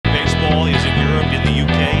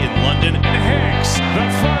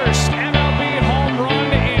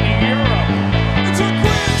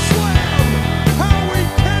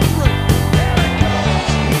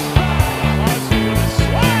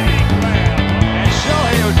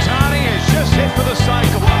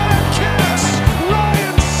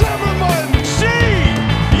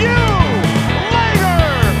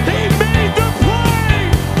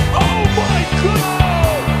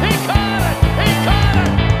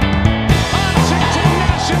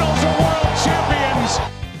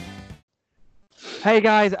Hey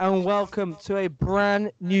guys, and welcome to a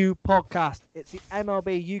brand new podcast. It's the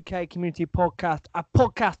MLB UK Community Podcast, a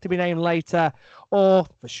podcast to be named later, or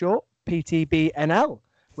for short, PTBNL,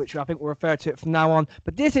 which I think we'll refer to it from now on.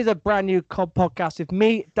 But this is a brand new podcast with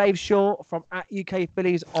me, Dave Shaw from at UK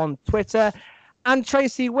Phillies on Twitter, and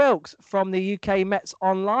Tracy Wilkes from the UK Mets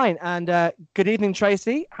Online. And good evening,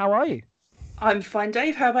 Tracy. How are you? I'm fine,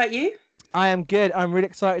 Dave. How about you? I am good. I'm really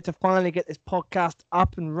excited to finally get this podcast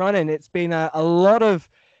up and running. It's been a lot of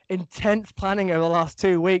intense planning over the last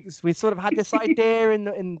 2 weeks. We sort of had this idea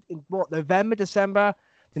in November, December,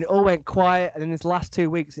 then it all went quiet. And in this last 2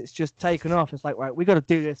 weeks, it's just taken off. It's like, right, we got to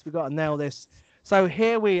do this. We got to nail this. So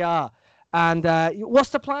here we are. And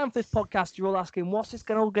what's the plan for this podcast? You're all asking, what's this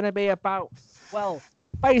all going to be about? Well,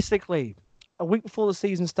 basically, a week before the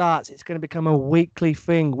season starts, it's going to become a weekly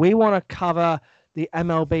thing. We want to cover the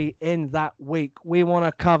MLB in that week. We want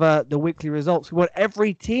to cover the weekly results. We want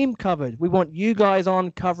every team covered. We want you guys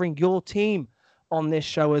on covering your team on this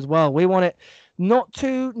show as well. We want it not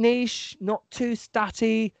too niche, not too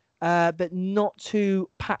statty, but not too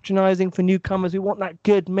patronizing for newcomers. We want that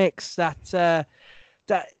good mix, that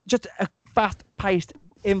just a fast-paced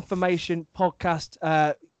information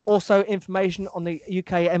podcast. Also information on the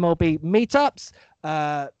UK MLB meetups.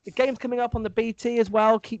 The game's coming up on the BT as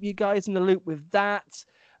well. Keep you guys in the loop with that.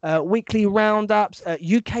 Weekly roundups.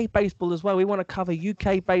 UK baseball as well. We want to cover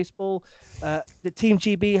UK baseball. The Team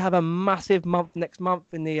GB have a massive month next month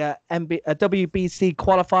in the WBC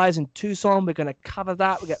qualifiers in Tucson. We're going to cover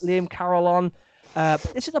that. We get Liam Carroll on.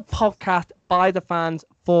 This is a podcast by the fans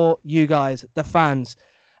for you guys, the fans.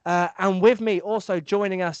 And with me also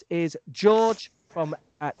joining us is George from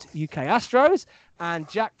at UK Astros and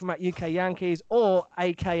Jack from at UK Yankees, or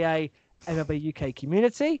AKA MLB UK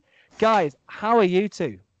Community. Guys, how are you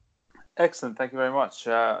two? Excellent, thank you very much.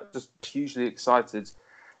 Just hugely excited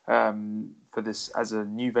for this as a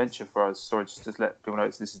new venture for us. Sorry, just to let people know,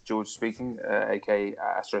 this is George speaking, AKA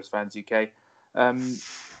Astros Fans UK. I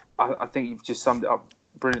think you've just summed it up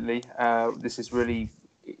brilliantly. This is really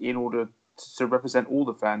in order to represent all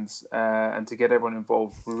the fans and to get everyone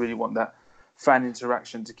involved. We really want that fan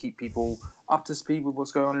interaction to keep people up to speed with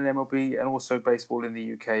what's going on in MLB and also baseball in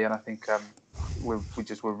the UK. And I think we're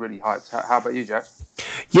really hyped. How about you, Jack?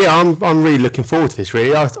 Yeah, I'm really looking forward to this.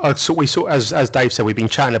 Really, as Dave said, we've been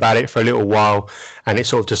chatting about it for a little while, and it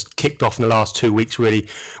sort of just kicked off in the last 2 weeks. Really,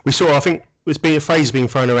 I think it's been a phrase being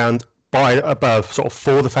thrown around sort of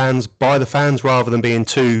for the fans, by the fans, rather than being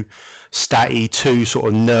too statty, too sort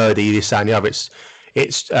of nerdy, this, that, and the other. It's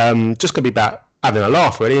just going to be about having a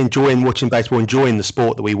laugh, really, enjoying watching baseball, enjoying the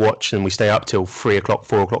sport that we watch, and we stay up till 3 o'clock,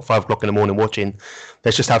 4 o'clock, 5 o'clock in the morning watching.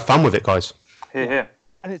 Let's just have fun with it, guys. Here.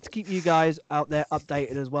 And it's to keep you guys out there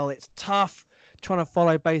updated as well. It's tough trying to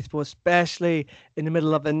follow baseball, especially in the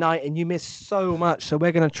middle of the night, and you miss so much. So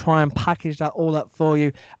we're going to try and package that all up for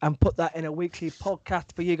you and put that in a weekly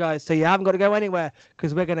podcast for you guys, so you haven't got to go anywhere,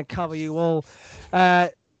 because we're going to cover you all.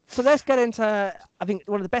 So let's get into, I think,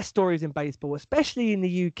 one of the best stories in baseball, especially in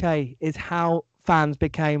the UK, is how fans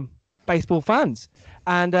became baseball fans.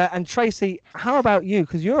 And Tracy, how about you?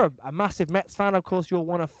 Because you're a massive Mets fan. Of course, you're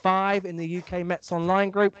one of 5 in the UK Mets Online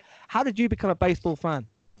group. How did you become a baseball fan?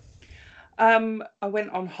 I went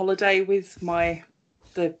on holiday with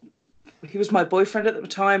he was my boyfriend at the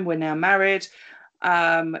time. We're now married.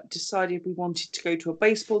 Decided we wanted to go to a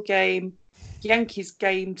baseball game. Yankees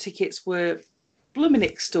game tickets were blooming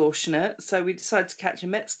extortionate, so we decided to catch a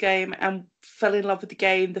Mets game and fell in love with the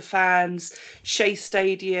game, the fans, Shea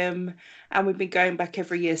Stadium, and we've been going back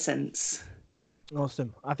every year since.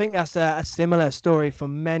 Awesome. I think that's a similar story for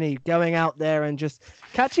many, going out there and just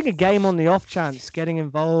catching a game on the off chance, getting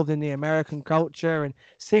involved in the American culture and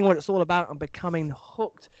seeing what it's all about and becoming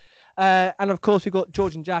hooked. And of course, we've got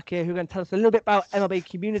George and Jack here who are going to tell us a little bit about MLB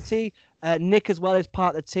Community. Nick as well is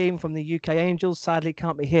part of the team from the UK Angels. Sadly,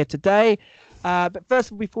 can't be here today. But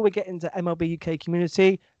first, before we get into MLB UK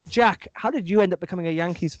Community, Jack, how did you end up becoming a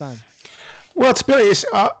Yankees fan? Well, to be honest,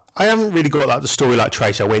 I haven't really got the story like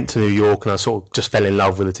Tracy. I went to New York and I sort of just fell in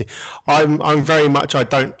love with the team. I'm very much,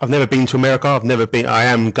 I've never been to America. I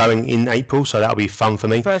am going in April, so that'll be fun for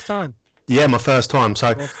me. First time? Yeah, my first time.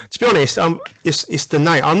 So to be honest, it's the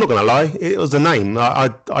name. I'm not going to lie. It was the name.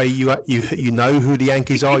 You know who the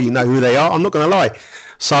Yankees are. You know who they are. I'm not going to lie.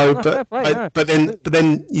 So, but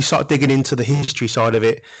then you start digging into the history side of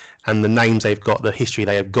it and the names they've got, the history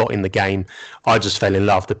they have got in the game. I just fell in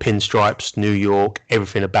love. The pinstripes, New York,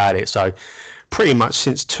 everything about it. So, pretty much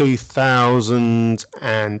since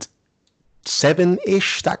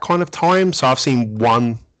 2007-ish, that kind of time. So I've seen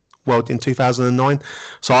one World in 2009.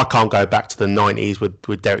 So I can't go back to the 90s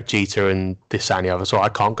with Derek Jeter and this, that, and the other. So I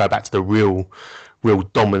can't go back to the real real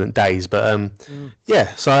dominant days. But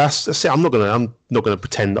yeah, so that's it. I'm not gonna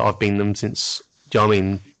pretend that I've been them since. Do you know what I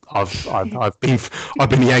mean? I've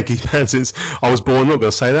been a Yankee fan since I was born. I'm not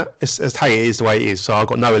going to say that. It's hey, it is the way it is. So I've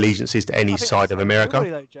got no allegiances to any I think side that's of the America. story,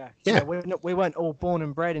 though, Jack. Yeah. We weren't all born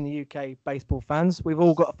and bred in the UK baseball fans. We've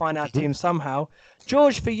all got to find our team somehow.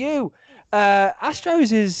 George, for you,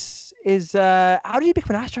 Astros is how do you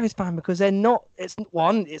become an Astros fan? Because they're not. It's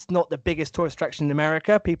not the biggest tourist attraction in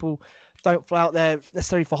America. People don't fly out there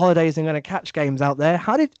necessarily for holidays and going to catch games out there.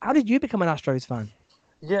 How did you become an Astros fan?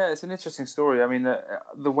 Yeah, it's an interesting story. I mean,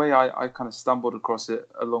 the way I kind of stumbled across it,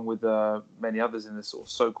 along with many others in the sort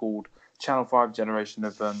of so-called Channel 5 generation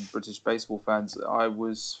of British baseball fans. I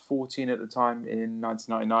was 14 at the time in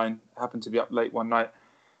 1999. Happened to be up late one night.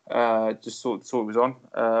 Just saw it was on.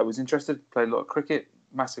 Was interested. Played a lot of cricket.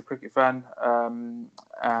 Massive cricket fan. And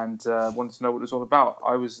wanted to know what it was all about.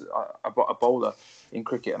 I bought a bowler in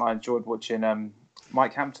cricket, and I enjoyed watching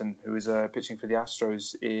Mike Hampton, who was pitching for the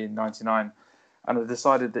Astros in '99. And I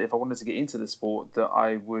decided that if I wanted to get into the sport, that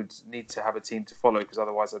I would need to have a team to follow, because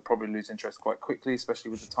otherwise I'd probably lose interest quite quickly, especially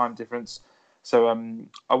with the time difference. So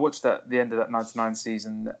I watched the end of that '99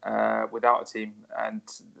 season without a team, and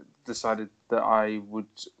decided that I would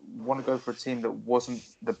want to go for a team that wasn't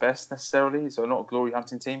the best necessarily, so not a glory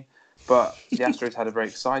hunting team. But the Astros had a very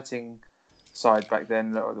exciting side back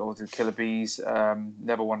then, or the Killer Bees.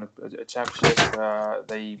 Never won a championship.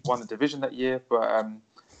 They won the division that year, but...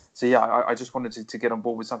 So yeah, I just wanted to get on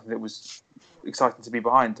board with something that was exciting to be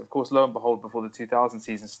behind. Of course, lo and behold, before the 2000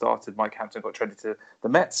 season started, Mike Hampton got traded to the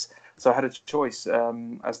Mets. So I had a choice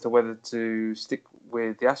as to whether to stick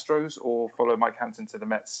with the Astros or follow Mike Hampton to the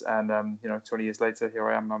Mets. And 20 years later, here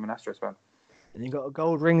I am. I'm an Astros fan. And you got a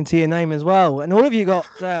gold ring to your name as well, and all of you got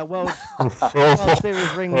World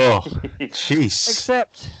Series rings. Oh, jeez.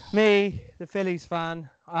 Except me, the Phillies fan.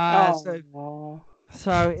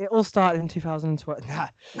 So it all started in 2012.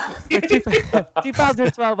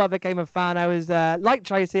 2012, I became a fan. I was like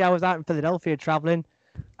Tracy. I was out in Philadelphia traveling,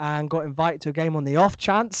 and got invited to a game on the off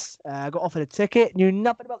chance. I got offered a ticket. Knew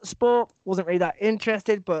nothing about the sport. Wasn't really that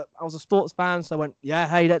interested, but I was a sports fan, so I went, yeah,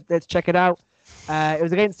 hey, let's check it out. It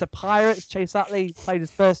was against the Pirates. Chase Utley played his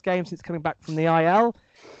first game since coming back from the IL.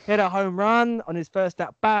 Hit a home run on his first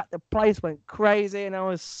at bat. The place went crazy, and I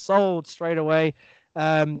was sold straight away.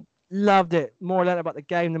 Loved it. The more I learned about the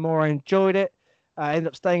game, the more I enjoyed it. I ended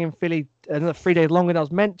up staying in Philly another 3 days longer than I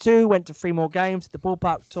was meant to. Went to 3 more games, the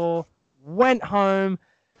ballpark tour. Went home,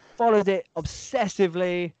 followed it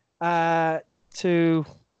obsessively to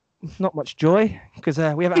not much joy, because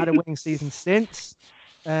we haven't had a winning season since.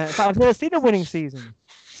 In fact, I've never seen a winning season.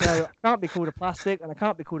 So I can't be called a plastic, and I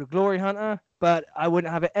can't be called a glory hunter, but I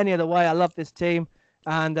wouldn't have it any other way. I love this team,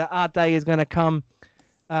 and our day is going to come.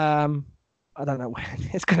 I don't know when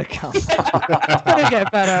it's going to come. It's going to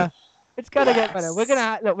get better. It's going to get better. We're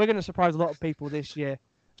going to surprise a lot of people this year.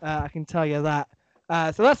 I can tell you that.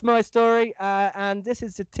 So that's my story. And this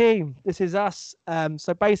is the team. This is us.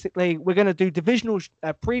 So basically, we're going to do divisional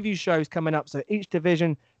preview shows coming up. So each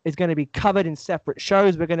division is going to be covered in separate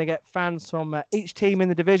shows. We're going to get fans from each team in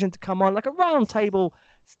the division to come on, like a round table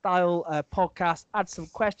style podcast, add some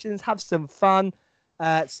questions, have some fun.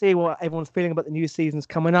 See what everyone's feeling about the new seasons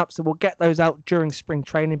coming up. So we'll get those out during spring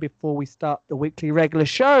training before we start the weekly regular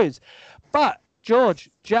shows. But George,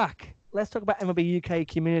 Jack, let's talk about MLB UK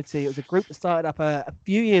Community. It was a group that started up a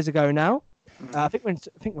few years ago now. I think we're into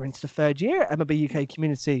the 3rd year at MLB UK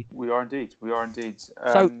Community. We are indeed.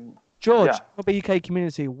 So George, MLB UK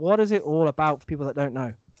Community, what is it all about for people that don't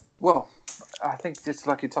know? Well, I think just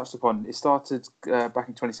like you touched upon, it started back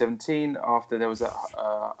in 2017 after there was that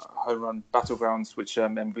home run battlegrounds, which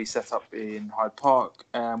MLB set up in Hyde Park.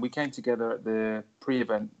 And we came together at the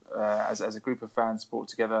pre-event as a group of fans brought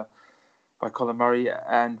together by Colin Murray.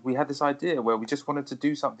 And we had this idea where we just wanted to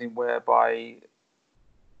do something whereby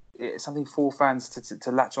something for fans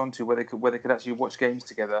to latch onto, where they could actually watch games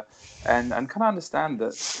together, and kind of understand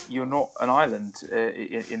that you're not an island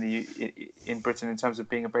in Britain in terms of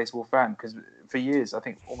being a baseball fan. Because for years, I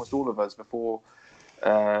think almost all of us before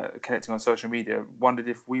connecting on social media wondered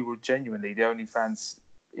if we were genuinely the only fans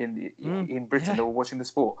in Britain that were watching the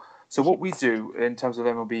sport. So what we do in terms of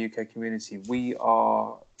MLB UK Community, we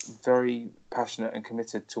are very passionate and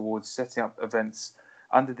committed towards setting up events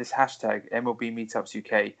under this hashtag MLB Meetups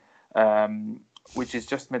UK, which is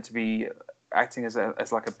just meant to be acting as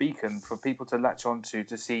like a beacon for people to latch onto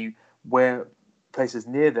to see where places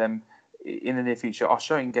near them in the near future are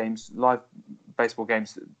showing games, live baseball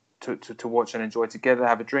games to watch and enjoy together,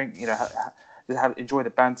 have a drink, enjoy the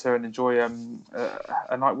banter and enjoy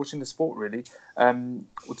a night watching the sport, really.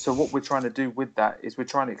 So what we're trying to do with that is we're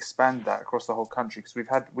trying to expand that across the whole country,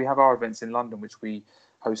 because we have our events in London, which we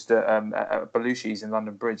host at Belushi's in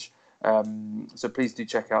London Bridge. So please do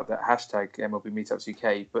check out that hashtag MLB Meetups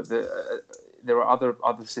UK. But there are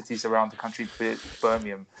other cities around the country, be it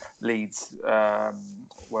Birmingham, Leeds,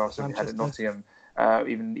 where else have we had it? Nottingham,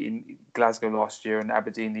 even in Glasgow last year and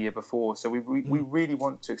Aberdeen the year before. So we really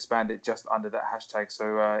want to expand it just under that hashtag.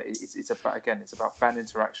 So it's about fan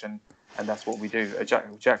interaction, and that's what we do.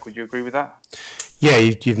 Jack, would you agree with that? Yeah,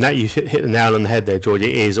 you've hit the nail on the head there, George.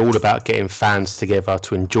 It is all about getting fans together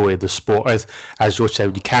to enjoy the sport. As George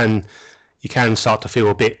said, you can start to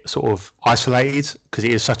feel a bit sort of isolated, because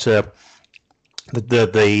it is such a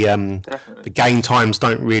the game times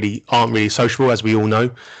aren't really sociable, as we all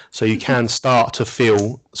know. So you can start to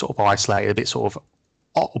feel sort of isolated,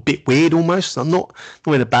 a bit weird almost. I'm not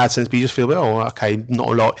in a bad sense, but you just feel, okay, not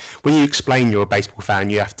a lot. When you explain you're a baseball fan,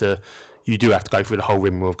 you do have to go through the whole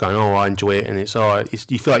rigmarole of going, I enjoy it, and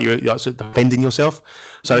you feel like you're sort of defending yourself.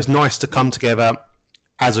 So it's nice to come together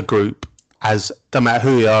as a group, don't matter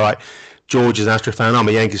who you are. Like George is an Astros fan, I'm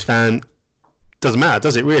a Yankees fan. Doesn't matter,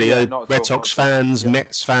 does it really? Yeah, Red Sox fans, yeah.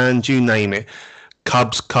 Mets fans, you name it.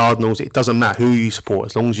 Cubs, Cardinals, it doesn't matter who you support.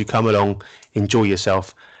 As long as you come along, enjoy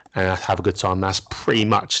yourself, and have a good time. That's pretty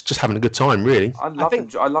much just having a good time, really. I love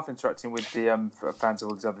interacting with the fans of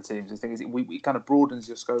all these other teams. The thing is, it kind of broadens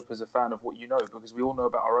your scope as a fan of what you know, because we all know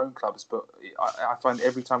about our own clubs. But I find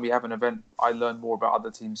every time we have an event, I learn more about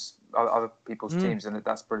other people's teams, and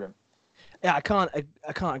that's brilliant. Yeah, I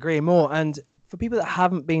can't agree more. And for people that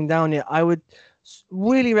haven't been down yet, I would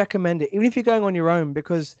really recommend it, even if you're going on your own,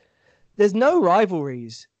 because there's no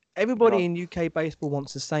rivalries. Everybody in UK baseball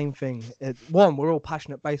wants the same thing. One, we're all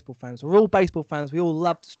passionate baseball fans. We're all baseball fans. We all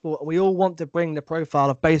love the sport, and we all want to bring the profile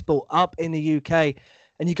of baseball up in the UK.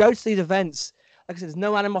 And you go to these events, like I said, there's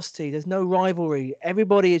no animosity. There's no rivalry.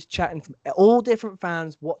 Everybody is chatting from all different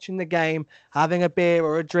fans, watching the game, having a beer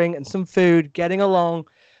or a drink and some food, getting along,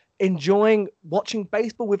 enjoying watching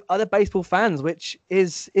baseball with other baseball fans, which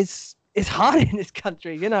is hard in this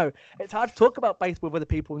country. It's hard to talk about baseball with other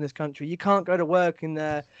people in this country. You can't go to work and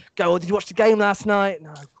go, did you watch the game last night?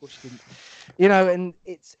 No, of course you didn't. And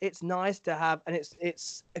it's nice to have, and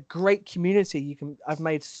it's a great community. I've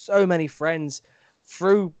made so many friends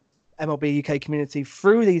through MLB UK community,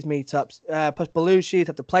 through these meetups. Plus Belushi,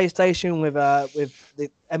 have the PlayStation with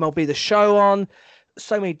the MLB The Show on.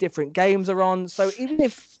 So many different games are on. So even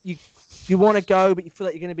if you want to go, but you feel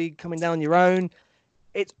like you're going to be coming down on your own,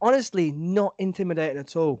 it's honestly not intimidating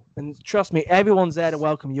at all. And trust me, everyone's there to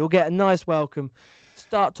welcome you. You'll get a nice welcome.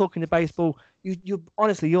 Start talking to baseball.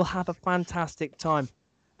 You'll have a fantastic time.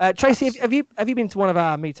 Tracy, have you been to one of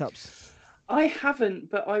our meetups? I haven't,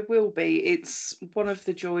 but I will be. It's one of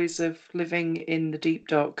the joys of living in the deep,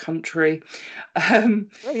 dark country. Really,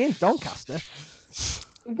 in Doncaster?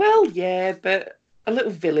 Well, yeah, but a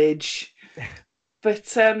little village.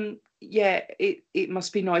 But yeah, it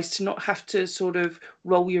must be nice to not have to sort of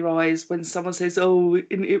roll your eyes when someone says,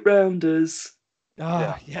 isn't it Rounders?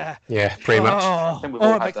 Oh, yeah. Yeah, pretty much. I think we've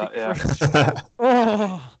all had that,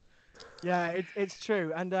 yeah. Yeah, it's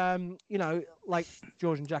true. And, like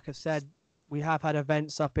George and Jack have said, we have had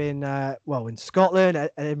events up in Scotland,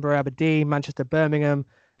 Edinburgh, Aberdeen, Manchester, Birmingham.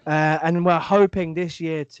 And we're hoping this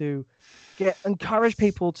year to encourage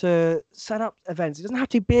people to set up events. It doesn't have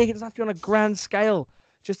to be big. It doesn't have to be on a grand scale.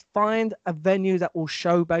 Just find a venue that will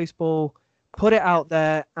show baseball, put it out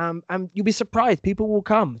there, and you'll be surprised. People will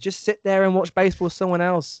come. Just sit there and watch baseball with someone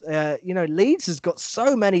else. Leeds has got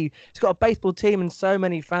it's got a baseball team and so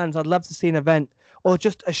many fans. I'd love to see an event or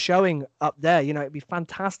just a showing up there. It'd be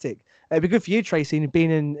fantastic. It'd be good for you, Tracy,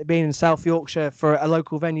 being in South Yorkshire for a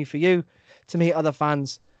local venue for you to meet other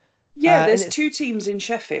fans. Yeah, there's 2 teams in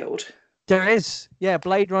Sheffield. There is. Yeah,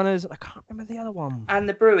 Blade Runners. I can't remember the other one. And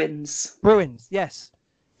the Bruins. Yes.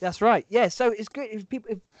 That's right. Yeah, so it's good if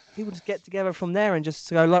people just get together from there and just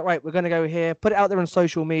go, like, right, we're going to go here, put it out there on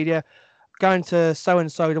social media, going to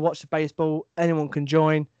so-and-so to watch the baseball, anyone can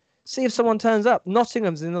join, see if someone turns up.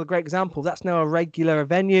 Nottingham's another great example. That's now a regular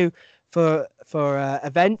venue for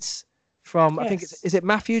events from, yes. I think is it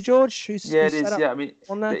Matthew George? It is. Yeah, I mean,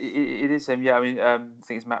 on there? It is him. Yeah, I mean, I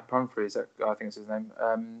think it's Matt Pumphrey. I think it's his name.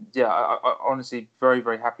 I honestly very,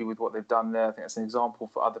 very happy with what they've done there. I think that's an example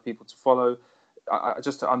for other people to follow.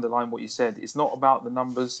 Just to underline what you said, it's not about the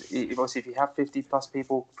numbers. Obviously, if you have 50 plus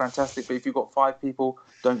people, fantastic. But if you've got 5 people,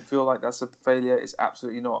 don't feel like that's a failure. It's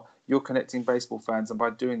absolutely not. You're connecting baseball fans, and by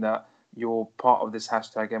doing that, you're part of this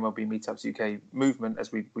hashtag MLB Meetups UK movement,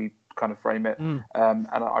 as we kind of frame it. And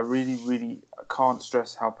I really, really can't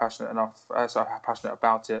stress how passionate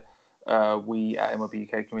about it we at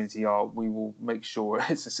MLB UK community are. We will make sure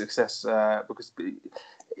it's a success because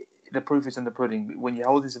the proof is in the pudding. When you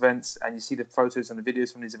hold these events and you see the photos and the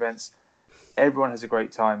videos from these events, everyone has a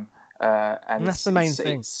great time. And that's the main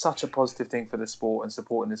thing. It's such a positive thing for the sport and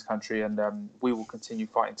support in this country. And we will continue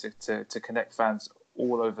fighting to connect fans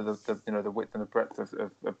all over the width and the breadth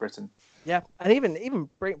of Britain. Yeah, and even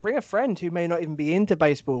bring a friend who may not even be into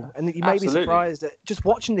baseball, and you may be surprised that just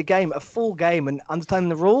watching the game, a full game, and understanding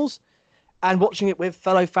the rules, and watching it with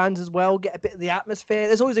fellow fans as well, get a bit of the atmosphere.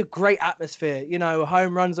 There's always a great atmosphere. You know,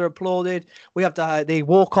 home runs are applauded. We have the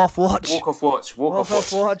walk-off watch.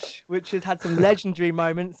 Walk-off watch, which has had some legendary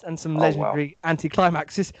moments and some legendary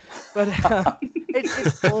anticlimaxes. But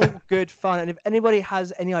it's all good fun. And if anybody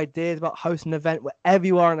has any ideas about hosting an event wherever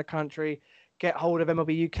you are in the country, get hold of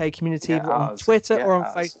MLB UK community on Twitter or on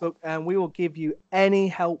Facebook, and we will give you any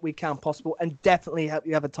help we can possible, and definitely help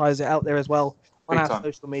you advertise it out there as well on our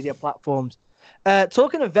social media platforms.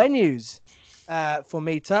 Talking of venues for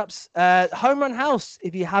meetups, Home Run House,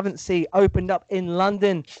 if you haven't seen, opened up in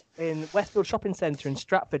London in Westfield Shopping Centre in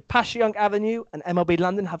Stratford. Passyunk Avenue and MLB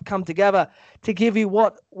London have come together to give you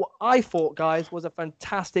what I thought, guys, was a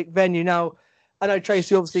fantastic venue. Now, I know,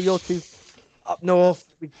 Tracy, obviously you're too up north.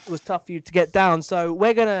 It was tough for you to get down, so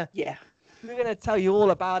we're gonna tell you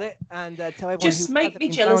all about it and tell everyone. Just make me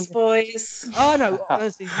jealous, boys. Oh no,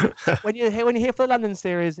 honestly, when you're here for the London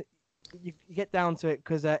series, you get down to it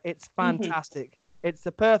because it's fantastic. It's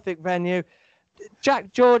the perfect venue.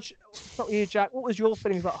 Jack, George, not you, Jack. What was your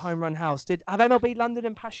feelings about Home Run House? Have MLB London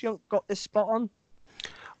and Passyunk got this spot on?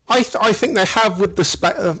 I think they have with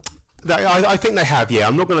the I think they have. Yeah,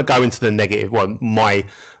 I'm not going to go into the negative one. My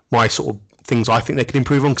sort of things I think they could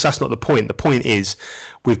improve on, because that's not the point. The point is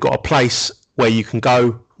we've got a place where you can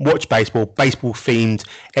go watch baseball themed,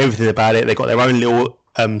 everything about it. They've got their own little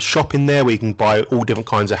shop in there where you can buy all different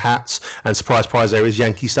kinds of hats, and surprise there is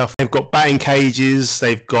Yankee stuff. They've got batting cages,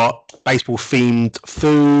 they've got baseball themed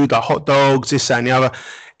food like hot dogs, this, that and the other.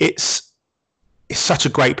 It's such a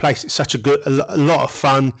great place. It's such a lot of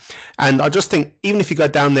fun, and I just think even if you go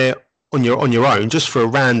down there on your own, just for a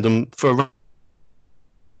random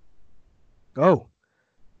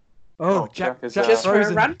Jack just for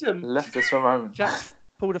a random. Left us for a moment. Jack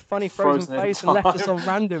pulled a funny frozen face and left us on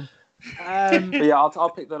random. But yeah, I'll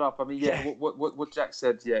pick that up. I mean, what Jack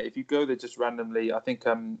said. Yeah, if you go there just randomly, I think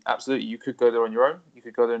absolutely you could go there on your own. You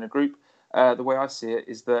could go there in a group. The way I see it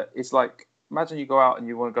is that it's like, imagine you go out and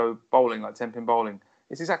you want to go bowling, like 10-pin bowling.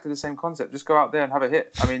 It's exactly the same concept. Just go out there and have a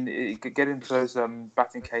hit. I mean, you could get into those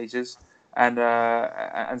batting cages and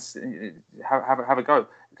have a go,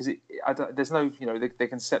 because there's no, they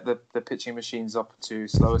can set the pitching machines up to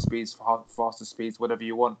slower speeds, faster speeds, whatever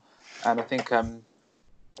you want. And I think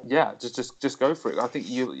just go for it. I think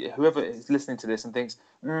whoever is listening to this and thinks,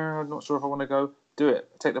 I'm not sure if I want to go, do it.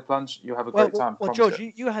 Take the plunge. You'll have a great time. Well, George,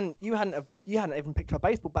 you hadn't even picked up a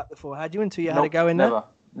baseball bat before, had you? Until you had to go in there.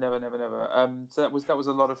 Never. So that was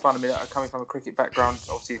a lot of fun. I mean, coming from a cricket background,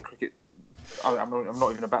 obviously cricket. I'm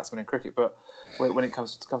not even a batsman in cricket, but when it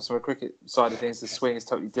comes from a cricket side of things, the swing is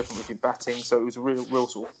totally different with your batting. So it was a real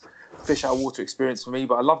sort of fish out of water experience for me.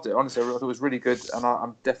 But I loved it. Honestly, I thought it was really good, and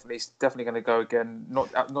I'm definitely going to go again.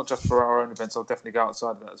 Not just for our own events. I'll definitely go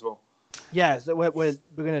outside of that as well. Yeah, so we're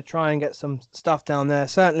going to try and get some stuff down there.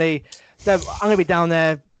 Certainly, I'm going to be down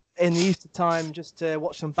there in the Easter time just to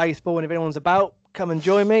watch some baseball, and if anyone's about, come and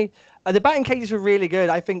join me. The batting cages were really good.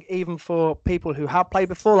 I think even for people who have played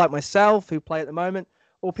before, like myself, who play at the moment,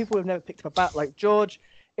 or people who've never picked up a bat, like George,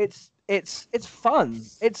 it's fun.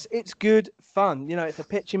 It's good fun. It's a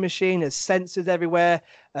pitching machine. There's sensors everywhere.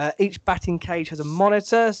 Each batting cage has a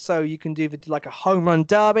monitor, so you can do like a home run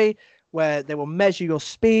derby where they will measure your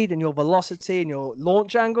speed and your velocity and your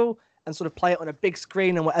launch angle, and sort of play it on a big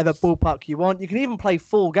screen on whatever ballpark you want. You can even play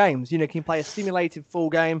full games. You can play a simulated full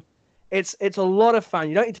game. It's a lot of fun.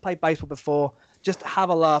 You don't need to play baseball before. Just have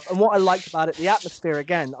a laugh. And what I liked about it, the atmosphere,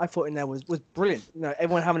 again, I thought in there was brilliant.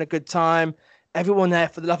 Everyone having a good time. Everyone there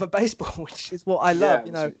for the love of baseball, which is what I love.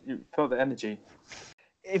 You feel the energy.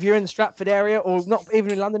 If you're in the Stratford area, or not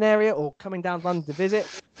even in the London area, or coming down to London to visit,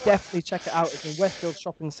 definitely check it out. It's in Westfield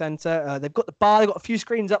Shopping Centre. They've got the bar. They've got a few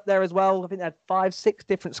screens up there as well. I think they had 5-6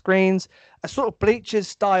 different screens. A sort of bleachers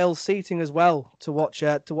style seating as well to watch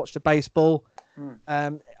the baseball.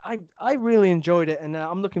 I really enjoyed it, and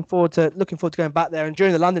I'm looking forward to going back there. And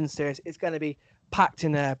during the London series, it's going to be packed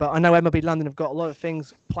in there. But I know MLB London have got a lot of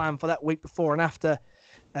things planned for that week before and after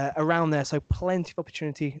around there. So plenty of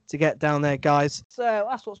opportunity to get down there, guys. So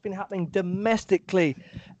that's what's been happening domestically.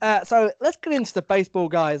 So let's get into the baseball,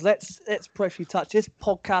 guys. Let's briefly touch this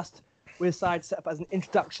podcast. We decided to set up as an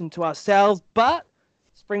introduction to ourselves, but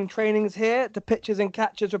spring training's here. The pitchers and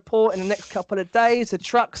catchers report in the next couple of days. The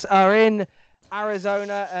trucks are in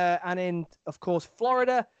Arizona and in, of course,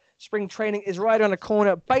 Florida. Spring training is right around the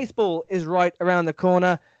corner. Baseball is right around the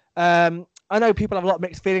corner. I know people have a lot of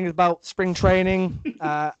mixed feelings about spring training.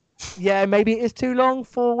 Yeah, maybe it is too long,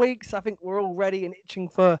 4 weeks. I think we're all ready and itching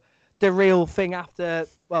for the real thing after,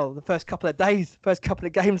 well, the first couple of days, first couple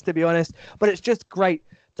of games, to be honest. But it's just great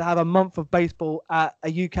to have a month of baseball at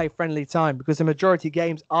a UK-friendly time because the majority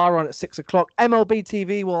games are on at 6 o'clock. MLB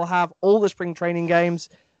TV will have all the spring training games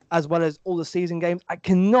as well as all the season games. I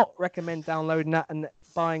cannot recommend downloading that and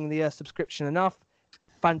buying the subscription enough.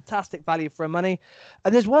 Fantastic value for money.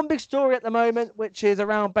 And there's one big story at the moment, which is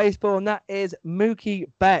around baseball, and that is Mookie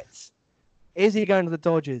Betts. Is he going to the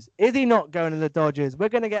Dodgers? Is he not going to the Dodgers? We're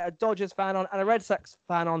going to get a Dodgers fan on and a Red Sox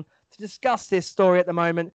fan on to discuss this story at the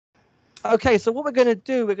moment. Okay, so what we're going to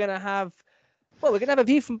do, we're going to have a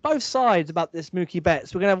view from both sides about this Mookie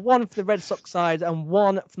Betts. We're going to have one from the Red Sox side and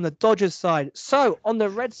one from the Dodgers side. So on the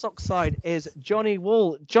Red Sox side is Johnny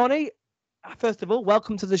Wall. Johnny, first of all,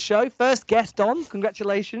 welcome to the show. First guest on.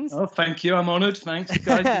 Congratulations. Oh, thank you. I'm honoured. Thanks,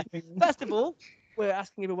 guys. First of all, we're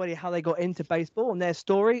asking everybody how they got into baseball and their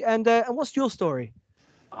story. And what's your story?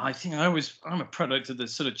 I think I'm a product of the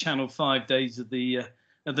sort of Channel 5 days of the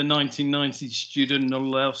 1990s student,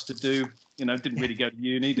 not else to do. You know, didn't really go to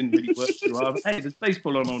uni, didn't really work too hard. Hey, there's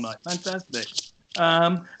baseball on all night. Fantastic.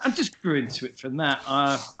 I just grew into it from that.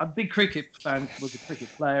 I'm a big cricket fan, was a cricket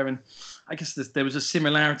player, and I guess there was a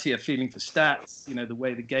similarity, a feeling for stats, you know, the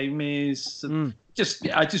way the game is. So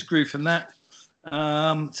I just grew from that.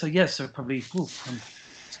 So probably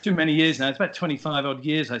it's too many years now. It's about 25 odd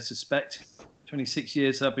years, I suspect. 26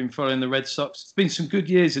 years I've been following the Red Sox. It's been some good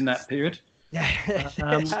years in that period. Yeah,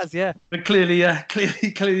 it has, yeah. But clearly,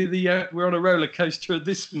 we're on a roller coaster at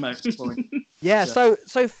this point. Yeah, so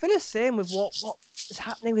fill us in with what is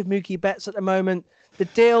happening with Mookie Betts at the moment. The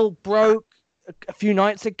deal broke a few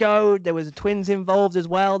nights ago. There was the Twins involved as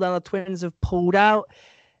well. Then the Twins have pulled out.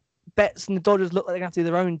 Betts and the Dodgers look like they're going to have to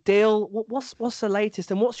do their own deal. What's the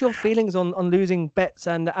latest, and what's your feelings on losing Betts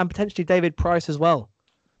and potentially David Price as well?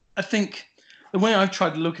 I think the way I've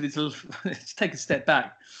tried to look at it is take a step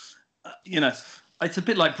back. It's a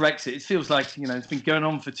bit like Brexit. It feels like, it's been going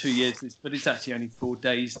on for 2 years, but it's actually only 4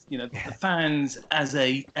 days. The fans as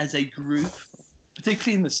a group,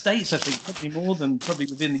 particularly in the States, I think, probably more than probably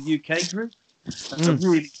within the UK group, are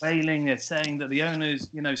really wailing. They're saying that the owners,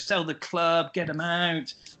 sell the club, get them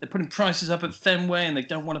out. They're putting prices up at Fenway and they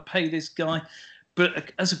don't want to pay this guy.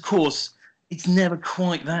 But as of course, it's never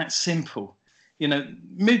quite that simple.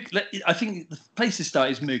 Mookie, I think the place to start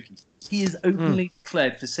is Mookie. He is openly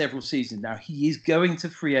declared for several seasons now. He is going to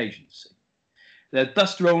free agency.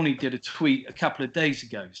 Buster Olney did a tweet a couple of days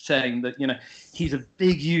ago saying that, he's a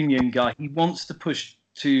big union guy. He wants to push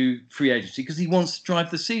to free agency because he wants to drive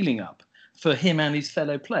the ceiling up for him and his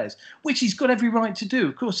fellow players, which he's got every right to do.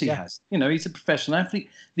 Of course he has. He's a professional athlete.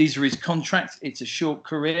 These are his contracts. It's a short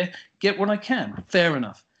career. Get what I can. Fair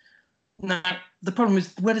enough. Now, the problem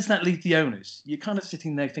is, where does that leave the owners? You're kind of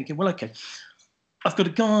sitting there thinking, well, okay, I've got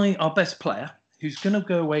a guy, our best player, who's going to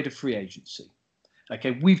go away to free agency.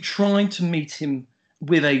 Okay, we've tried to meet him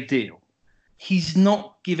with a deal. He's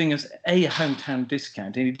not giving us a hometown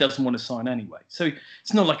discount, and he doesn't want to sign anyway. So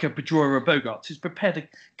it's not like a Pedroia or a Bogarts who's prepared to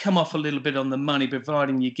come off a little bit on the money,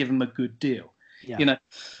 providing you give him a good deal. Yeah.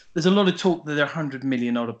 There's a lot of talk that they're 100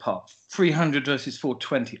 million odd apart, 300 versus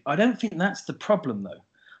 420. I don't think that's the problem, though.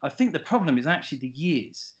 I think the problem is actually the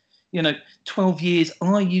years. 12 years,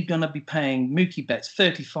 are you going to be paying Mookie Betts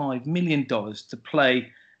 $35 million to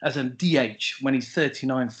play as a DH when he's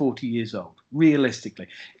 39, 40 years old? Realistically.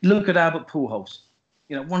 Look at Albert Pujols.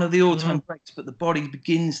 One of the all-time greats, but the body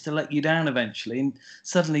begins to let you down eventually. And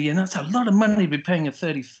suddenly, that's a lot of money to be paying a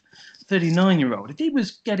 39-year-old. If he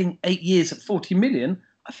was getting 8 years at 40 million,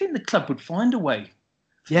 I think the club would find a way.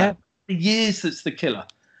 Yeah. The years that's the killer.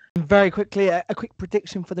 Very quickly, a quick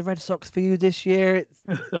prediction for the Red Sox for you this year.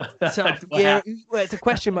 It's a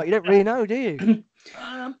question mark. You don't really know, do you?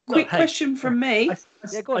 Quick question from me. I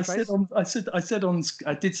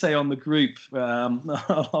did say on the group, our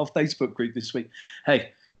Facebook group this week,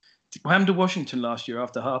 hey, what happened to Washington last year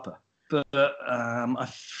after Harper? But look,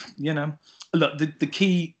 the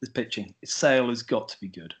key is pitching. Sale has got to be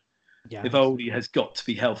good. Yeah. Eovaldi has got to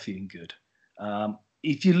be healthy and good.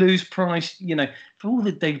 If you lose Price, for all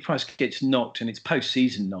that David Price gets knocked and it's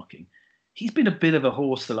post-season knocking, he's been a bit of a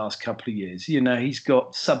horse the last couple of years. You know, he's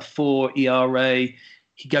got sub-4 ERA.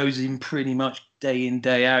 He goes in pretty much day in,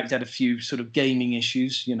 day out. He's had a few sort of gaming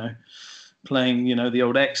issues, you know, playing, you know, the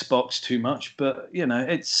old Xbox too much. But, you know,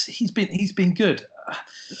 he's been good.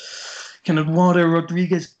 Can Eduardo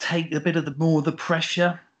Rodriguez take a bit of the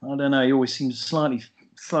pressure? I don't know. He always seems slightly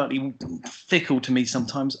fickle to me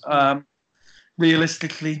sometimes.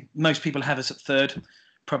 Realistically, most people have us at third,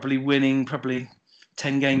 probably winning, probably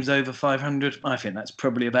 10 games over 500. I think that's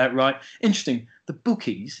probably about right. Interesting. The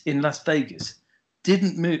bookies in Las Vegas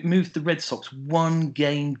didn't move the Red Sox one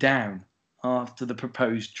game down after the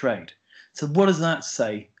proposed trade. So what does that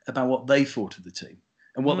say about what they thought of the team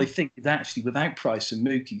and what they think is actually, without Price and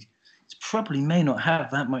Mookie, it probably may not have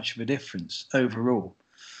that much of a difference overall.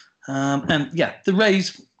 And yeah, the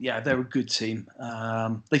Rays, they're a good team.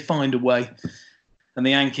 They find a way. And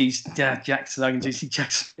the Yankees, Jackson, I can just see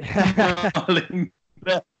Jackson.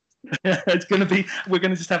 It's going to be, we're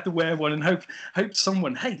going to just have to wear one and hope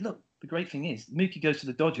someone, hey, look, the great thing is Mookie goes to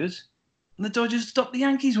the Dodgers and the Dodgers stop the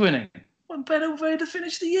Yankees winning. What better way to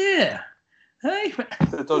finish the year? Hey,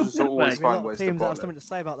 the Dodgers always find ways to teams have bother. something to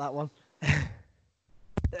say about that one.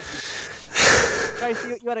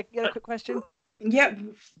 Tracy, you had a quick question? Yep.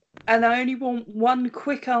 And I only want one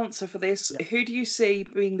quick answer for this. Yep. Who do you see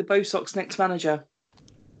being the Bo Sox next manager?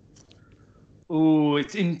 Oh,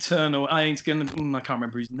 it's internal. I can't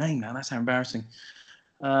remember his name now. That's how embarrassing.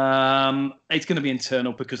 It's going to be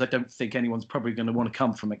internal because I don't think anyone's probably going to want to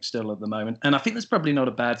come from external at the moment. And I think that's probably not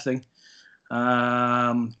a bad thing.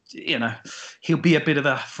 You know, he'll be a bit of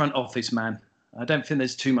a front office man. I don't think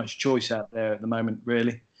there's too much choice out there at the moment,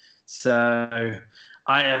 really. So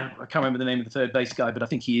I can't remember the name of the third base guy, but I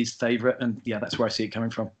think he is favourite. And yeah, that's where I see it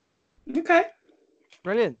coming from. Okay.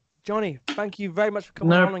 Brilliant. Johnny, thank you very much for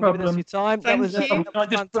coming on and giving us your time. That was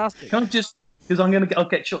fantastic. Can I just, because I'll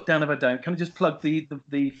get shut down if I don't. Can I just plug the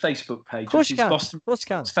Facebook page? Of course you can. Boston of course you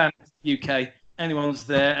can. Fans UK. Anyone's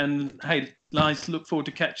there, and hey, guys, look forward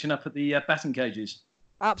to catching up at the batting cages.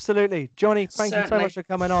 Absolutely, Johnny. Thank you so much for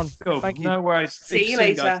coming on. Cool. Thank you. No worries. See you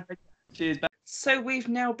later. Guys. Cheers. So we've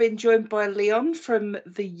now been joined by Leon from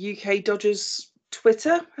the UK Dodgers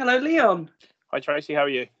Twitter. Hello, Leon. Hi, Tracy. How are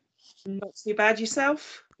you? Not too bad.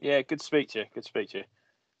 Yourself? Yeah, good to speak to you.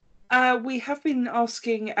 We have been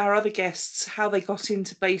asking our other guests how they got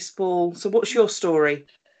into baseball. So what's your story?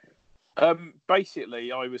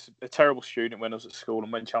 Basically, I was a terrible student when I was at school,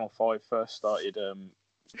 and when Channel 5 first started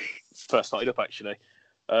up, actually,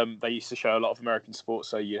 they used to show a lot of American sports.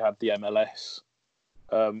 So you had the MLS,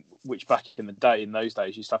 which back in those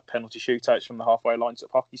days, used to have penalty shootouts from the halfway lines of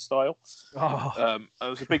hockey style. I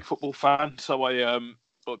was a big football fan, so I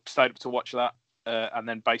stayed up to watch that. And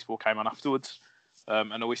then baseball came on afterwards.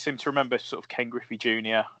 And I always seem to remember sort of Ken Griffey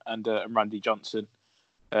Jr. and Randy Johnson.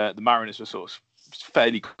 The Mariners were sort of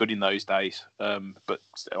fairly good in those days, but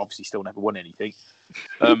obviously still never won anything.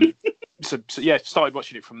 So started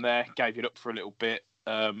watching it from there, gave it up for a little bit,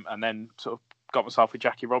 and then sort of got myself a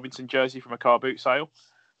Jackie Robinson jersey from a car boot sale.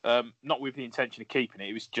 Not with the intention of keeping it,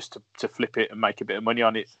 it was just to flip it and make a bit of money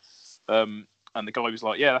on it. And the guy was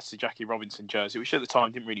like, yeah, that's the Jackie Robinson jersey, which at the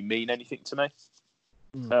time didn't really mean anything to me.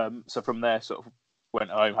 So from there, sort of went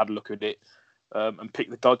home, had a look at it, and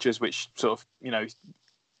picked the Dodgers, which sort of, you know,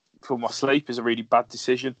 for my sleep is a really bad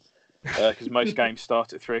decision because most games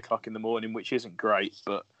start at 3:00 in the morning, which isn't great.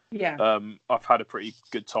 But I've had a pretty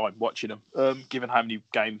good time watching them, given how many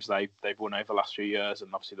games they've won over the last few years,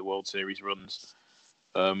 and obviously the World Series runs,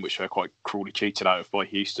 which they're quite cruelly cheated out of by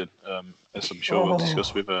Houston, as I'm sure we'll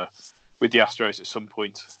discuss with the Astros at some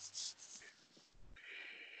point.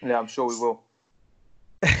 Yeah, I'm sure we will.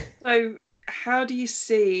 So, how do you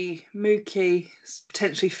see Mookie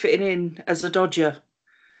potentially fitting in as a Dodger?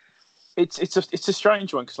 It's a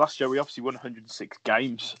strange one because last year we obviously won 106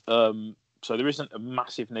 games, so there isn't a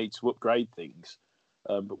massive need to upgrade things.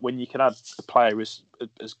 But when you can add a player as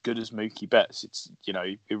good as Mookie Betts, it's, you know,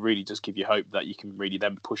 it really does give you hope that you can really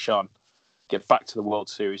then push on, get back to the World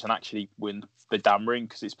Series, and actually win the damn ring,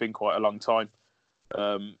 because it's been quite a long time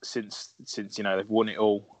since you know they've won it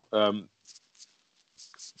all.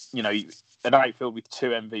 You know, an outfield with 2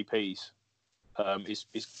 MVPs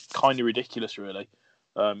is kind of ridiculous, really.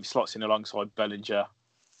 He slots in alongside Bellinger,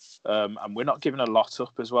 and we're not giving a lot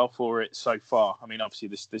up as well for it so far. I mean, obviously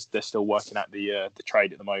they're still working out the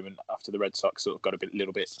trade at the moment after the Red Sox sort of got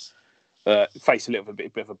face a little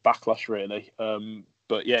bit of a backlash, really.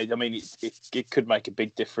 But yeah, I mean, it could make a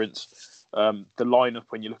big difference. The lineup,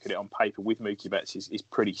 when you look at it on paper with Mookie Betts, is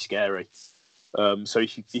pretty scary. So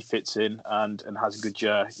if he fits in and has a good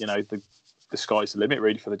year, you know, the sky's the limit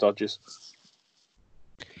really for the Dodgers.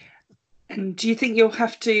 And do you think you'll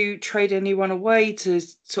have to trade anyone away to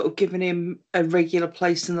sort of giving him a regular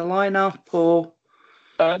place in the lineup, or?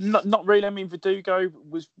 Not really. I mean, Verdugo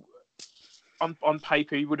was on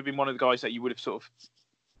paper. He would have been one of the guys that you would have sort of,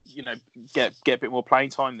 get a bit more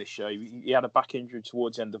playing time this year. He had a back injury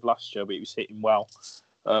towards the end of last year, but he was hitting well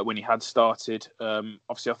when he had started.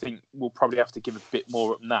 Obviously, I think we'll probably have to give a bit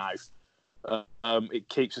more up now. It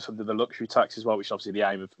keeps us under the luxury tax as well, which is obviously the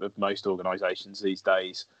aim of most organisations these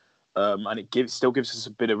days. And it still gives us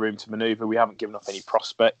a bit of room to manoeuvre. We haven't given up any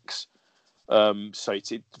prospects. So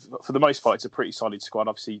for the most part, it's a pretty solid squad.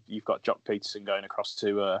 Obviously, you've got Jock Peterson going across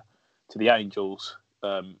to the Angels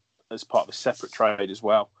as part of a separate trade as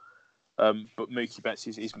well. But Mookie Betts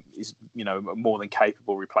is a more than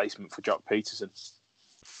capable replacement for Jock Peterson.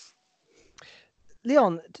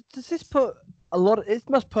 Leon, does this put it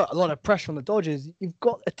must put a lot of pressure on the Dodgers. You've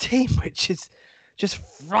got a team which is just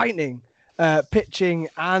frightening, pitching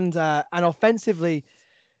and offensively.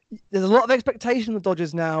 There's a lot of expectation of the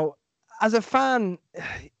Dodgers now. As a fan,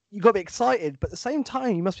 you've got to be excited, but at the same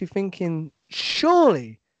time, you must be thinking,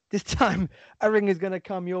 surely this time a ring is going to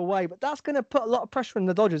come your way. But that's going to put a lot of pressure on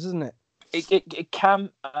the Dodgers, isn't it? It can,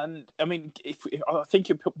 and I mean, I think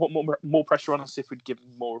it put more pressure on us if we'd given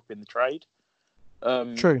more up in the trade.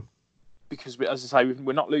 True. Because, as I say,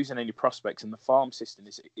 we're not losing any prospects, and the farm system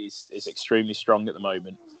is extremely strong at the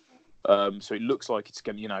moment. So it looks like it's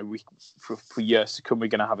going to, for years to come, we're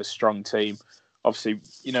going to have a strong team. Obviously,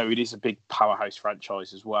 it is a big powerhouse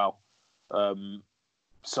franchise as well.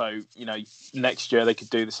 So, next year they could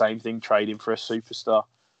do the same thing, trading for a superstar.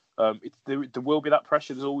 There will be that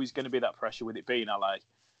pressure. There's always going to be that pressure with it being LA.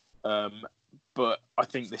 But I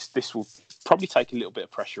think this will probably take a little bit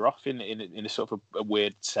of pressure off in a sort of a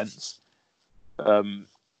weird sense.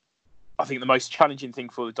 I think the most challenging thing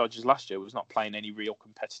for the Dodgers last year was not playing any real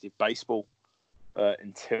competitive baseball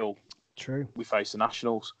until we faced the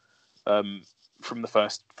Nationals. From the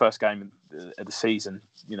first game of the season,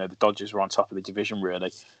 the Dodgers were on top of the division, really.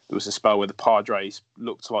 There was a spell where the Padres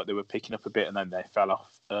looked like they were picking up a bit and then they fell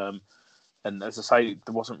off. And as I say,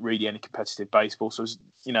 there wasn't really any competitive baseball. So,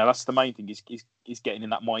 that's the main thing is getting in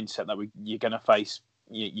that mindset that you're going to face,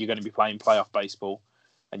 you're going to be playing playoff baseball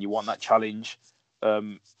and you want that challenge.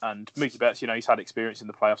 And Mookie Betts, he's had experience in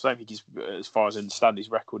the playoffs. I don't think as far as I understand, his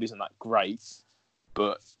record isn't that great.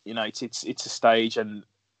 But, it's a stage and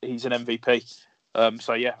he's an MVP.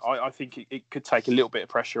 So, yeah, I think it could take a little bit of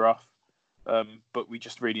pressure off. But we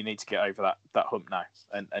just really need to get over that hump now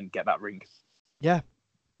and get that ring. Yeah.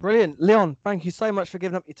 Brilliant. Leon, thank you so much for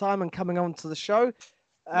giving up your time and coming on to the show.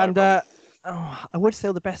 And I would say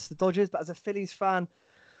all the best to the Dodgers, but as a Phillies fan,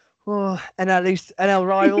 and at least NL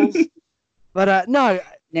rivals. But no,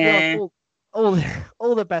 Leon,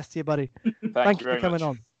 all the best to you, buddy. Thank you for coming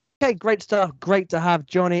on. Okay, great stuff. Great to have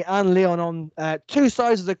Johnny and Leon on two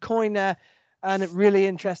sides of the coin there. And it's really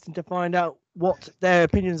interesting to find out what their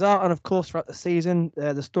opinions are. And of course, throughout the season,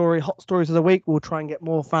 the hot stories of the week, we'll try and get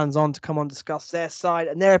more fans on to come on discuss their side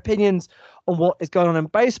and their opinions on what is going on in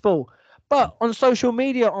baseball. But on social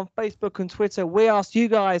media, on Facebook and Twitter, we asked you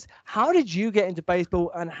guys, how did you get into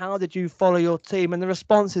baseball and how did you follow your team? And the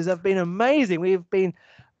responses have been amazing. We've been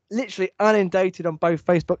literally inundated on both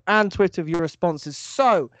Facebook and Twitter with your responses.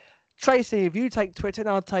 So, Tracy, if you take Twitter and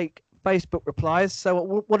I'll take Facebook replies.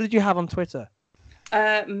 So what did you have on Twitter?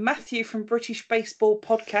 Matthew from British Baseball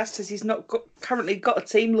Podcast says he's not currently got a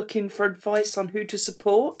team, looking for advice on who to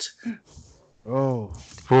support. Happy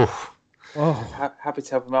to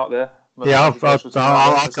help him out there. Yeah,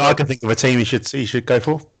 I can think of a team he should go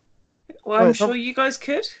for. Well, I'm sure you guys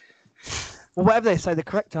could. Well, whatever they say, the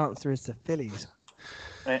correct answer is the Phillies.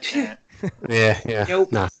 Yeah.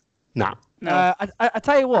 Nope. No. I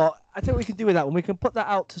tell you what we can do with that one. We can put that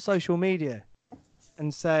out to social media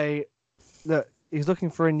and say, look, he's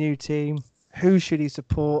looking for a new team. Who should he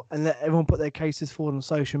support? And let everyone put their cases forward on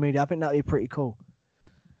social media. I think that'd be pretty cool.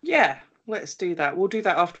 Yeah, let's do that. We'll do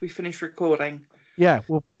that after we finish recording. Yeah,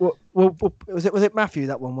 we'll was it Matthew,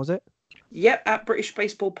 that one, was it? Yep, at British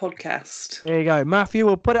Baseball Podcast. There you go. Matthew,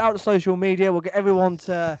 we'll put it out to social media. We'll get everyone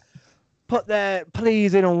to put their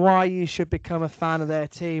pleas in on why you should become a fan of their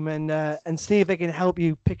team and see if they can help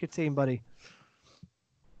you pick a team, buddy.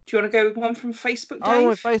 Do you want to go with one from Facebook, Dave? Oh,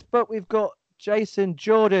 on Facebook, we've got Jason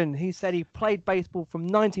Jordan. He said he played baseball from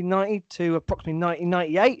 1990 to approximately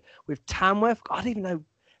 1998 with Tamworth. I didn't even know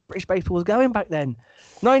British baseball was going back then.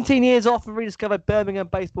 19 years off and rediscovered Birmingham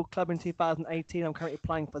Baseball Club in 2018. I'm currently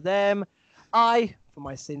playing for them. I, for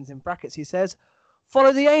my sins in brackets, he says,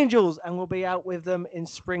 follow the Angels and will be out with them in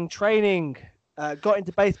spring training. Got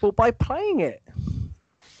into baseball by playing it.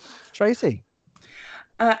 Tracy?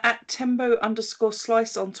 At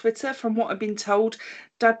Tembo_slice on Twitter. From what I've been told,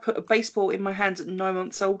 Dad put a baseball in my hands at 9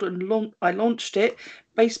 months old and I launched it.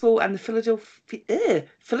 Baseball and the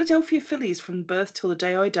Philadelphia Phillies from birth till the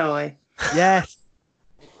day I die. Yes.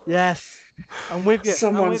 Yes. I'm with you.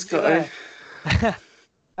 Someone's got to.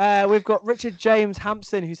 We've got Richard James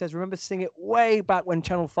Hampson who says, remember seeing it way back when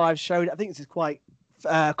Channel 5 showed it. I think this is quite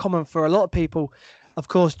common for a lot of people. Of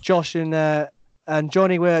course, Josh and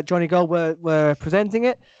Johnny Gold were presenting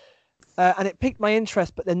it, and it piqued my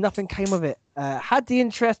interest, but then nothing came of it. Had the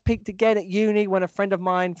interest peaked again at uni when a friend of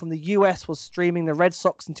mine from the US was streaming the Red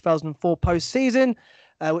Sox in 2004 postseason,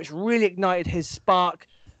 which really ignited his spark.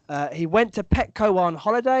 He went to Petco on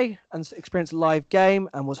holiday and experienced a live game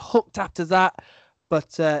and was hooked after that.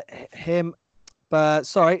 But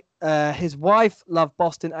his wife loved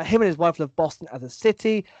Boston. Him and his wife loved Boston as a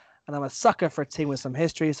city. And I'm a sucker for a team with some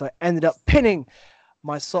history, so I ended up pinning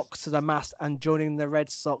my socks to the mast and joining the Red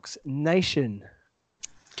Sox Nation.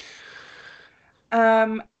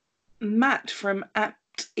 Matt from at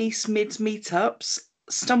East Mids Meetups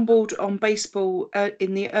stumbled on baseball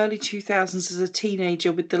in the early 2000s as a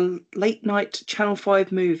teenager with the late night Channel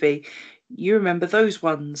 5 movie. You remember those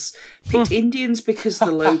ones. Picked Indians because of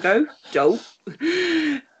the logo. Dope.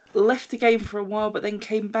 Left the game for a while, but then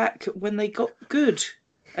came back when they got good.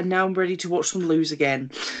 And now I'm ready to watch them lose again.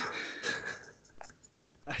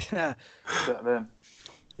 I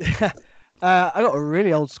got a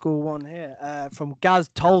really old school one here from Gaz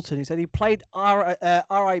Tolton. He said he played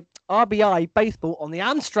RBI baseball on the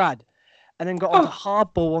Amstrad and then got onto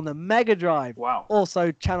hardball on the Mega Drive. Wow.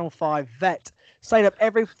 Also Channel 5 vet. Stayed up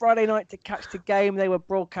every Friday night to catch the game they were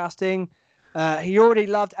broadcasting. He already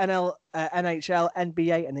loved NHL,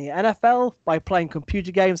 NBA, and the NFL by playing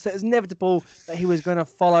computer games. So it was inevitable that he was going to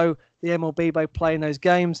follow the MLB by playing those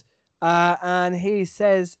games. And he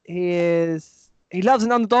says he loves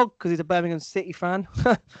an underdog because he's a Birmingham City fan.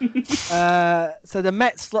 So the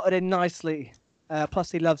Mets slotted in nicely.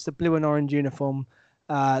 Plus he loves the blue and orange uniform.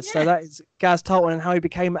 So that is Gaz Tolton and how he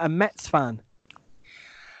became a Mets fan.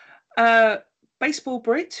 Baseball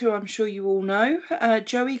Brit, who I'm sure you all know.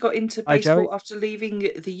 Joey got into baseball after leaving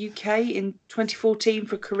the UK in 2014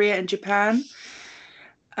 for Korea and Japan.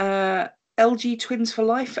 LG Twins for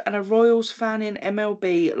life and a Royals fan in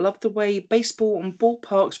MLB. Love the way baseball and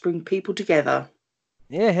ballparks bring people together.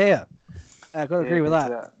 Yeah. Got to agree with that.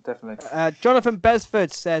 Yeah, definitely. Jonathan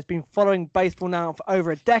Besford says, been following baseball now for over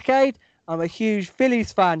a decade. I'm a huge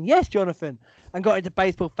Phillies fan. Yes, Jonathan. And got into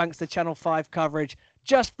baseball thanks to Channel 5 coverage.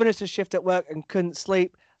 Just finished a shift at work and couldn't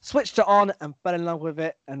sleep. Switched it on and fell in love with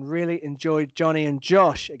it and really enjoyed Johnny and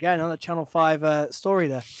Josh. Again, another Channel 5 story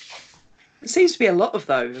there. There seems to be a lot of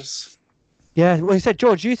those. Yeah, well, you said,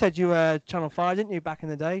 George, you said you were Channel 5, didn't you, back in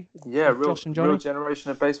the day? Yeah, real Josh and Johnny? real generation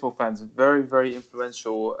of baseball fans. Very, very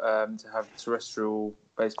influential to have terrestrial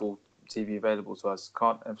baseball TV available to us.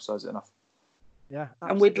 Can't emphasise it enough. Yeah,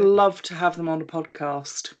 and we'd love to have them on the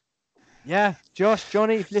podcast. Yeah, Josh,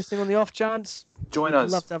 Johnny, if you're listening on the off chance, join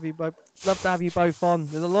us. Love to have you both. Love to have you both on.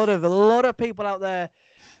 There's a lot of people out there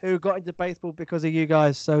who got into baseball because of you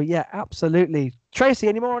guys. So yeah, absolutely. Tracy,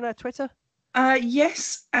 any more on Twitter?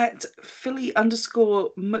 Yes, at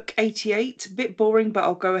Philly_Muck88. Bit boring, but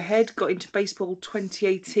I'll go ahead. Got into baseball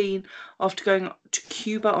 2018 after going to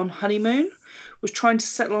Cuba on honeymoon. Was trying to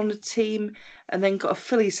settle on a team and then got a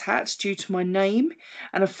Phillies hat due to my name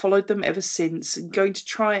and have followed them ever since. Going to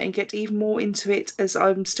try and get even more into it as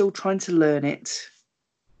I'm still trying to learn it.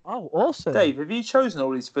 Oh, awesome. Dave, have you chosen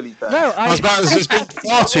all these Philly fans? No, there's been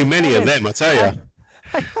far too many of them, I tell you.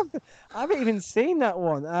 I haven't even seen that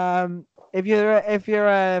one. If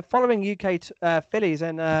you're following UK Phillies,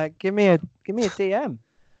 and give me a DM.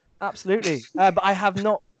 Absolutely. But I have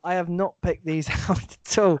not picked these out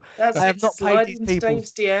at all. I have not paid these people.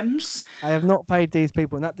 Dave's DMs. I have not paid these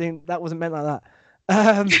people, and that wasn't meant like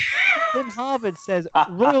that. Tim Harvard says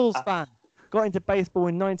Royals fan got into baseball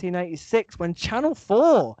in 1986 when Channel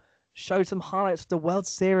 4 showed some highlights of the World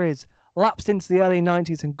Series. Lapsed into the early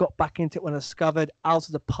 90s and got back into it when I discovered Out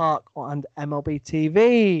of the Park and MLB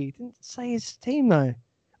TV. Didn't say his team though.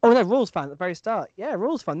 Oh no, Royals fan at the very start. Yeah,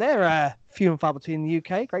 Royals fan. They're few and far between in the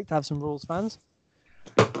UK. Great to have some Royals fans.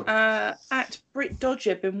 At Brit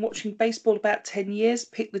Dodger, been watching baseball about 10 years.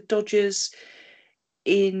 Picked the Dodgers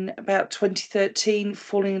in about 2013.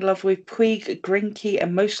 Falling in love with Puig, Greinke,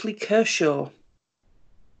 and mostly Kershaw.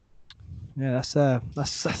 Yeah, that's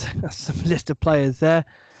some list of players there.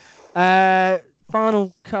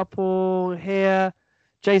 Final couple here.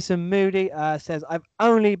 Jason Moody says, I've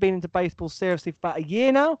only been into baseball seriously for about a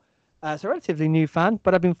year now. So relatively new fan,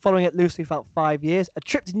 but I've been following it loosely for about 5 years. A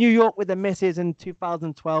trip to New York with the missus in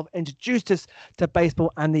 2012 introduced us to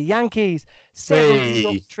baseball and the Yankees. Several New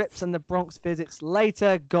York trips and the Bronx visits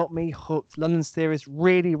later got me hooked. London series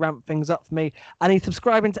really ramped things up for me. And he's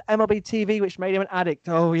subscribing to MLB TV, which made him an addict.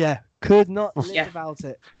 Oh, yeah. Could not live without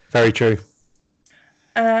it. Very true.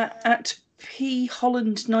 At P.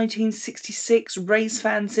 Holland 1966, Rays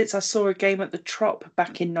fan sits. I saw a game at the Trop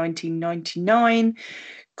back in 1999.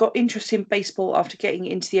 Got interested in baseball after getting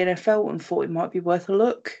into the NFL and thought it might be worth a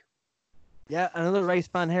look. Yeah, another Rays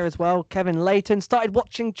fan here as well. Kevin Layton started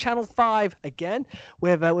watching Channel 5 again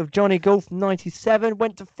with Johnny Golf 97.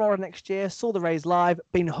 Went to Florida next year, saw the Rays live,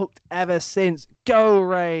 been hooked ever since. Go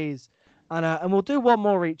Rays! And we'll do one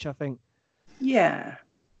more each, I think. Yeah.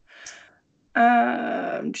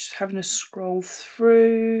 I'm just having a scroll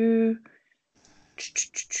through.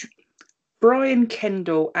 Brian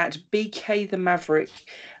Kendall at BK the Maverick.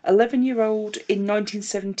 11-year-old in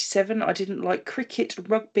 1977. I didn't like cricket,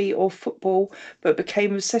 rugby or football, but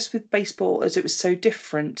became obsessed with baseball as it was so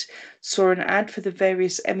different. Saw an ad for the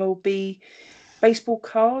various MLB baseball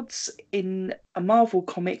cards in a Marvel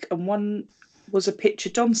comic, and one was a picture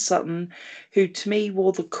Don Sutton, who to me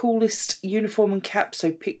wore the coolest uniform and cap,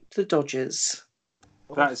 so picked the Dodgers.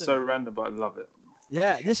 That is so random, but I love it.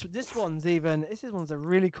 Yeah, this one's a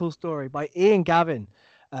really cool story by Ian Gavin.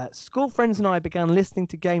 School friends and I began listening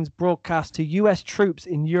to games broadcast to US troops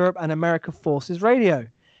in Europe and American Forces Radio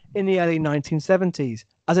in the early 1970s.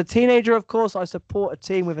 As a teenager, of course, I support a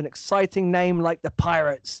team with an exciting name like the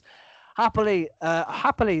Pirates. Happily,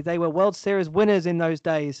 they were World Series winners in those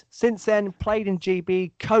days. Since then, played in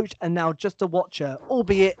GB, coached, and now just a watcher,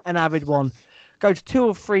 albeit an avid one. Go to 2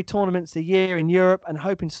 or 3 tournaments a year in Europe and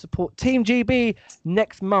hoping to support Team GB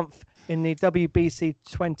next month in the WBC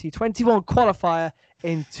 2021 qualifier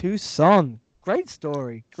in Tucson. Great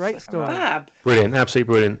story. Fab. Brilliant.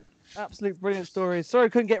 Absolutely brilliant. Absolute brilliant stories. Sorry I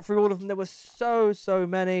couldn't get through all of them. There were so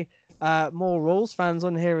many more Royals fans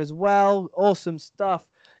on here as well. Awesome stuff.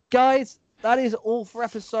 Guys, that is all for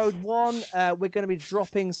episode 1. We're going to be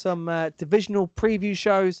dropping some divisional preview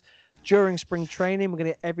shows during spring training. We're going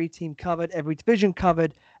to get every team covered, every division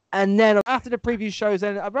covered. And then after the preview shows,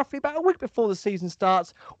 then roughly about a week before the season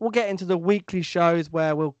starts, we'll get into the weekly shows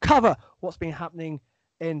where we'll cover what's been happening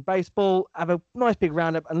in baseball, have a nice big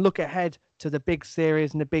roundup, and look ahead to the big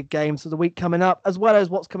series and the big games of the week coming up, as well as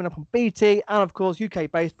what's coming up on BT and, of course,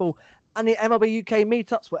 UK Baseball and the MLB UK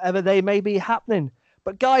meetups, wherever they may be happening.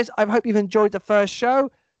 But, guys, I hope you've enjoyed the first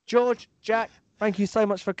show. George, Jack, thank you so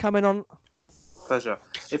much for coming on. Pleasure.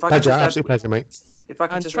 Absolute pleasure, mate. If I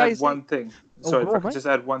can just add one thing. Sorry, if I can just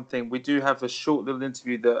add one thing. We do have a short little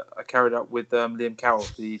interview that I carried out with Liam Carroll,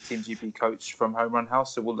 the Team GB coach from Home Run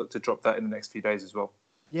House. So we'll look to drop that in the next few days as well.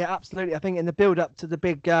 Yeah, absolutely. I think in the build-up to the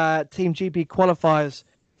big Team GB qualifiers,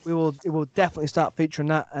 it will definitely start featuring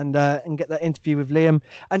that and get that interview with Liam.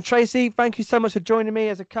 And Tracy, thank you so much for joining me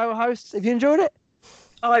as a co-host. Have you enjoyed it?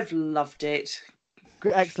 I've loved it.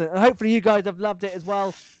 Excellent. And hopefully you guys have loved it as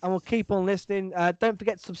well. And we'll keep on listening. Don't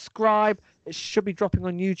forget to subscribe. It should be dropping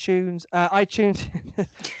on iTunes.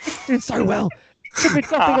 Doing so well. Should be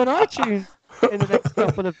dropping on iTunes in the next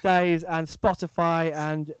couple of days, and Spotify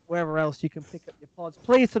and wherever else you can pick up your pods.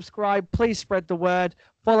 Please subscribe. Please spread the word.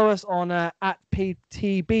 Follow us on at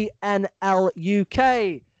PTBNLUK.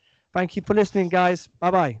 Thank you for listening, guys.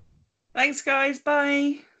 Bye-bye. Thanks, guys.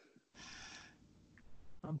 Bye.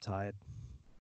 I'm tired.